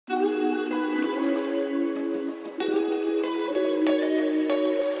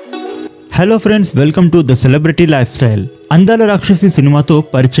Hello friends, welcome to the celebrity life style. అందాల రాక్షసి సినిమాతో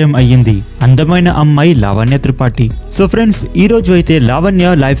పరిచయం అయ్యింది అందమైన అమ్మాయి లావణ్య త్రిపాఠి. సో ఫ్రెండ్స్, ఈ రోజు అయితే Lavanya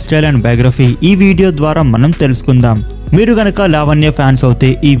life style and biography ఈ వీడియో ద్వారా మనం తెలుసుకుందాం. మీరు గనక లావణ్య ఫ్యాన్స్ అవుతే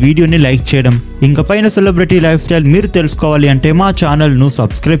ఈ వీడియోని లైక్ చేయడం, ఇంకా పైన సెలబ్రిటీ లైఫ్ స్టైల్ మీరు తెలుసుకోవాలి అంటే మా ఛానల్ ను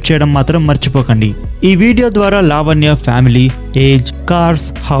సబ్స్క్రైబ్ చేయడం మాత్రం మర్చిపోకండి. ఈ వీడియో ద్వారా Lavanya family, age, cars,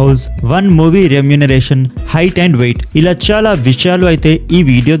 house, 1 movie remuneration, height and wait ఇలా చాలా విషయాలు అయితే ఈ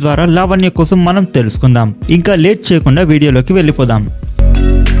వీడియో ద్వారా లావణ్య కోసం మనం తెలుసుకుందాం. ఇంకా లేట్ చేయకుండా వీడియోలోకి వెళ్ళిపోదాం.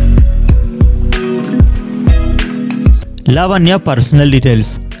 Lavanya personal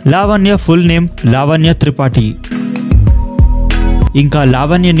details. Lavanya full name Lavanya Tripathi. ఇంకా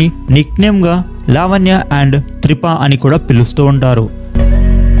లావణ్యని నిక్ నేమ్ గా లావణ్య అండ్ త్రిపా అని కూడా పిలుస్తూ ఉంటారు.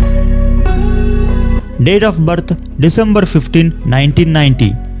 Date of birth December 15, 1990.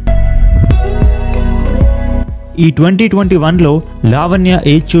 ఈ 2021లో లావణ్య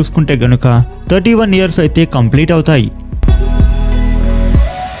ఏజ్ చూసుకుంటే గనుక 31 ఇయర్స్ అయితే కంప్లీట్ అవుతాయి.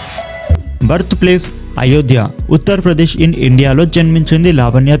 Birth place Ayodhya, Uttar Pradesh in ఇండియాలో జన్మించింది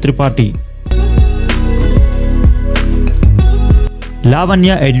Lavanya Tripathi.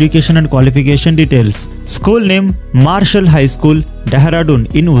 Lavanya education and qualification details. School name martial high school, Dehradun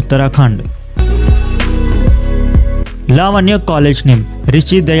in Uttarakhand. Lavanya college name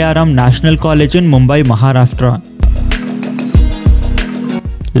Rishi Dayaram national college in Mumbai, Maharashtra.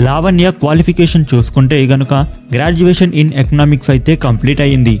 Lavanya qualification చూసుకుంటే గనుక గ్రాడ్యుయేషన్ ఇన్ ఎకనామిక్స్ అయితే కంప్లీట్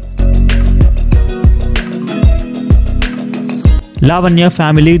అయ్యింది. Lavanya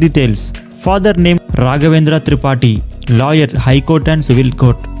family details. Father name Raghavendra Tripathi, lawyer, high court and civil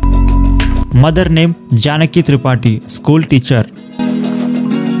court. Mother name Janaki Tripathi, school teacher.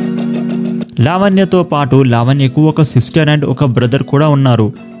 లావణ్యతో పాటు లావణ్యకు ఒక sister and ఒక brother కూడా ఉన్నారు.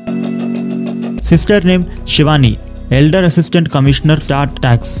 Sister name Shivani, elder assistant commissioner star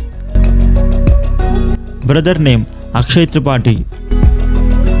tax. Brother name Akshay Tripathi.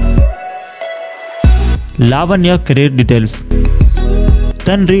 Lavanya career details.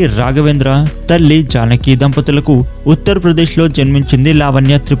 తండ్రి రాఘవేంద్ర, తల్లి జానకి దంపతులకు ఉత్తరప్రదేశ్లో జన్మించింది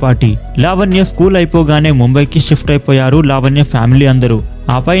లావణ్య త్రిపాఠి. లావణ్య స్కూల్ అయిపోగానే ముంబైకి షిఫ్ట్ అయిపోయారు లావణ్య ఫ్యామిలీ అందరూ.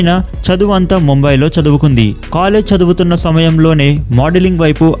 ఆ పైన చదువు అంతా ముంబైలో చదువుకుంది. కాలేజ్ చదువుతున్న సమయంలోనే మోడలింగ్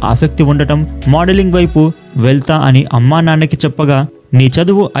వైపు ఆసక్తి ఉండటం, మోడలింగ్ వైపు వెళ్తా అని అమ్మా నాన్నకి చెప్పగా నీ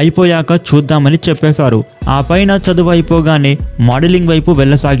చదువు అయిపోయాక చూద్దామని చెప్పేశారు. ఆ పైన చదువు అయిపోగానే మోడలింగ్ వైపు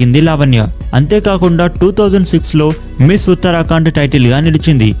వెళ్ళసాగింది లావణ్య. అంతేకాకుండా 2006లో మిస్ ఉత్తరాఖండ్ టైటిల్ గా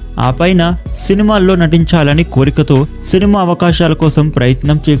నిలిచింది. ఆ పైన సినిమాల్లో నటించాలని కోరికతో సినిమా అవకాశాల కోసం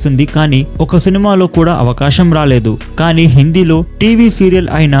ప్రయత్నం చేసింది. కానీ ఒక సినిమాలో కూడా అవకాశం రాలేదు. కానీ హిందీలో టీవీ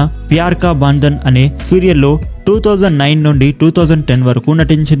సీరియల్ అయిన ప్యార్ కా బంధన్ అనే సీరియల్లో 2009 నుండి 2010 వరకు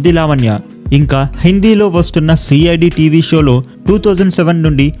నటించింది లావణ్య. ఇంకా హిందీలో వస్తున్న సిఐడి టీవీ షోలో 2007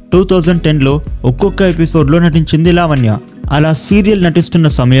 నుండి 2010లో ఒక్కొక్క ఎపిసోడ్లో నటించింది లావణ్య. అలా సీరియల్ నటిస్తున్న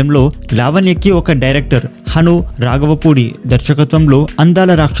సమయంలో లావణ్యకి ఒక డైరెక్టర్ హను రాఘవపూడి దర్శకత్వంలో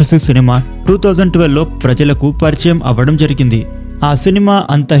అందాల రాక్షసి సినిమా 2012లో ప్రజలకు పరిచయం అవ్వడం జరిగింది. ఆ సినిమా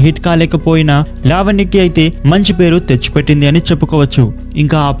అంత హిట్ కాలేకపోయినా లావణ్యకి అయితే మంచి పేరు తెచ్చిపెట్టింది అని చెప్పుకోవచ్చు.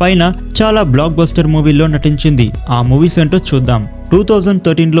 ఇంకా ఆ పైన చాలా బ్లాక్ బస్టర్ మూవీల్లో నటించింది. ఆ మూవీస్ ఏంటో చూద్దాం.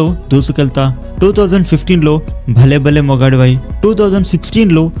 2013లో దూసుకెళ్తా, 2015లో భలే భలే మొగాడివై,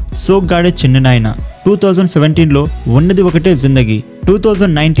 2016లో సోగ్గాడే చిన్న నాయన, 2017లో ఉన్నది ఒకటే జిందగీ,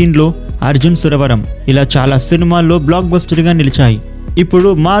 2019లో అర్జున్ సురవరం ఇలా చాలా సినిమాల్లో బ్లాక్ బస్టర్ గా నిలిచాయి. ఇప్పుడు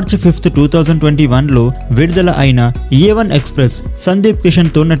March 5, 2021లో విడుదల అయిన A1 ఎక్స్ప్రెస్ సందీప్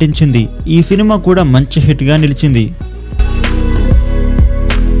కిషన్ తో నటించింది. ఈ సినిమా కూడా మంచి హిట్ గా నిలిచింది.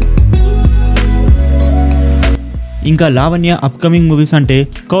 ఇంకా లావణ్య అప్కమింగ్ మూవీస్ అంటే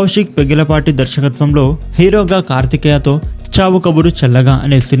కౌశిక్ పెగిలపాటి దర్శకత్వంలో హీరోగా కార్తికేయతో చావు కబురు చల్లగా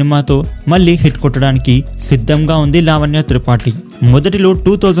అనే సినిమాతో మళ్ళీ హిట్ కొట్టడానికి సిద్ధంగా ఉంది లావణ్య త్రిపాఠి. మొదటిలో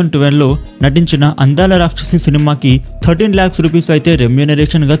 2012లో నటించిన అందాల రాక్షసి సినిమాకి 13 lakhs రూపీస్ అయితే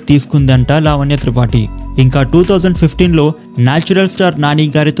రెమ్యూనరేషన్ గా తీసుకుందంట లావణ్య త్రిపాఠి. ఇంకా 2015లో న్యాచురల్ స్టార్ నాని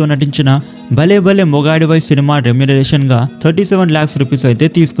గారితో నటించిన భలే భలే మొగాడివై సినిమా రెమ్యూనరేషన్ గా 37 lakhs రూపీస్ అయితే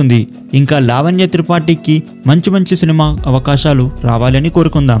తీసుకుంది. ఇంకా లావణ్య త్రిపాఠికి మంచి మంచి సినిమా అవకాశాలు రావాలని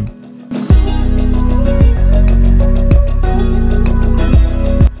కోరుకుందాం.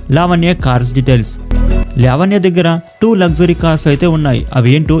 Lavanya cars details. లావణ్య దగ్గర 2 లగ్జరీ కార్స్ అయితే ఉన్నాయి. అవి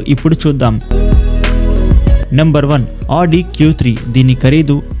ఏంటో ఇప్పుడు చూద్దాం. నెంబర్ 1 ఆడి Q3. దీని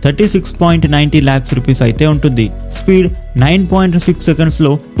ఖరీదు 36.90 lakhs రూపీస్ అయితే ఉంటుంది. స్పీడ్ 9.6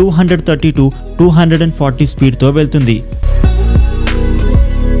 సెకండ్స్లో 230 to 240 స్పీడ్తో వెళ్తుంది.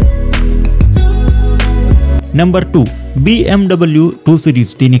 Number 2 BMW 2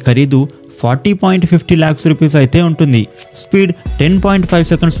 series. దీని ఖరీదు 40.50 lakhs రూపీస్ అయితే ఉంటుంది. స్పీడ్ 10.5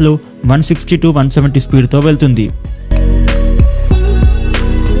 సెకండ్స్లో 160 to 170 స్పీడ్తో వెళ్తుంది.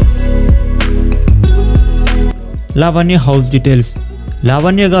 Lavanya house details.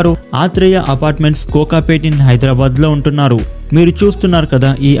 లావణ్య గారు ఆత్రేయ అపార్ట్మెంట్స్ కోకాపేట్ ఇన్ హైదరాబాద్లో ఉంటున్నారు. మీరు చూస్తున్నారు కదా,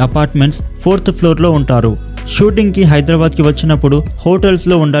 ఈ అపార్ట్మెంట్స్ 4th ఫ్లోర్లో ఉంటారు. షూటింగ్కి హైదరాబాద్కి వచ్చినప్పుడు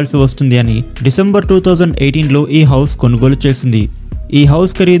హోటల్స్లో ఉండాల్సి వస్తుంది అని డిసెంబర్ 2018లో ఈ హౌస్ కొనుగోలు చేసింది. ఈ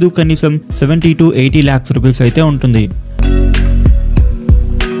హౌస్ ఖరీదు కనీసం 70 to 80 lakhs రూపీస్ అయితే ఉంటుంది.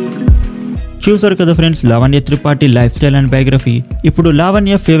 చూసారు కదా friends, Lavanya Tripathi life style and biography. ఇప్పుడు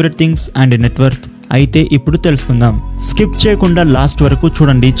Lavanya favourite things and net worth అయితే ఇప్పుడు తెలుసుకుందాం. స్కిప్ చేయకుండా లాస్ట్ వరకు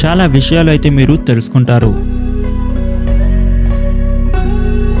చూడండి, చాలా విషయాలు అయితే మీరు తెలుసుకుంటారు.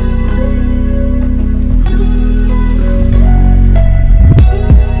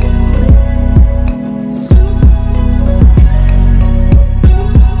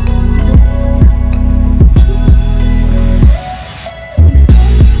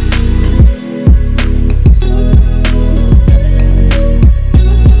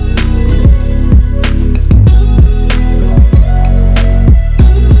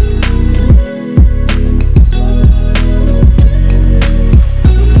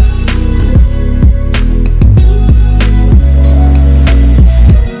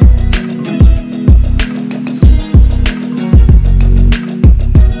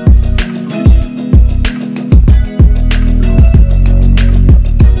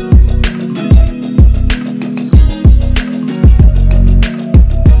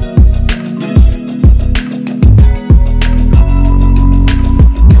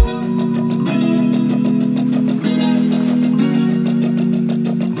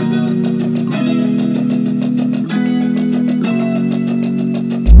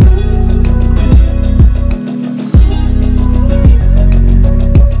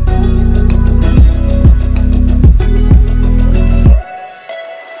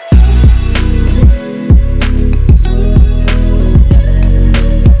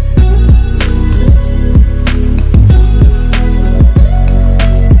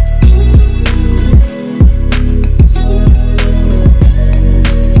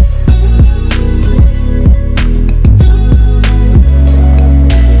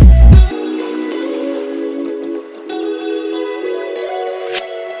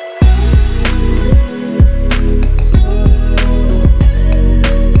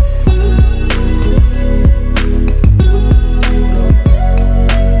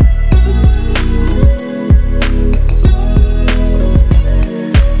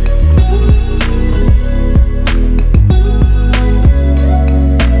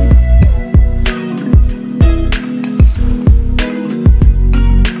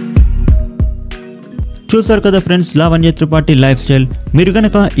 చూసారు కదా friends, Lavanya Tripathi life style. మీరు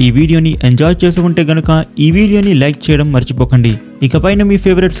గనక ఈ వీడియోని ఎంజాయ్ చేసి ఉంటే గనక ఈ వీడియోని లైక్ చేయడం మర్చిపోకండి. ఇకపైన మీ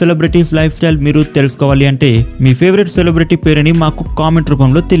ఫేవరెట్ సెలబ్రిటీస్ లైఫ్ స్టైల్ మీరు తెలుసుకోవాలి అంటే మీ ఫేవరెట్ సెలబ్రిటీ పేరుని మాకు కామెంట్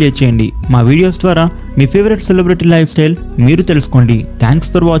రూపంలో తెలియచేయండి. మా వీడియోస్ ద్వారా మీ ఫేవరెట్ సెలబ్రిటీ లైఫ్ స్టైల్ మీరు తెలుసుకోండి.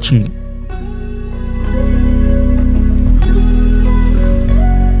 Thanks for watching.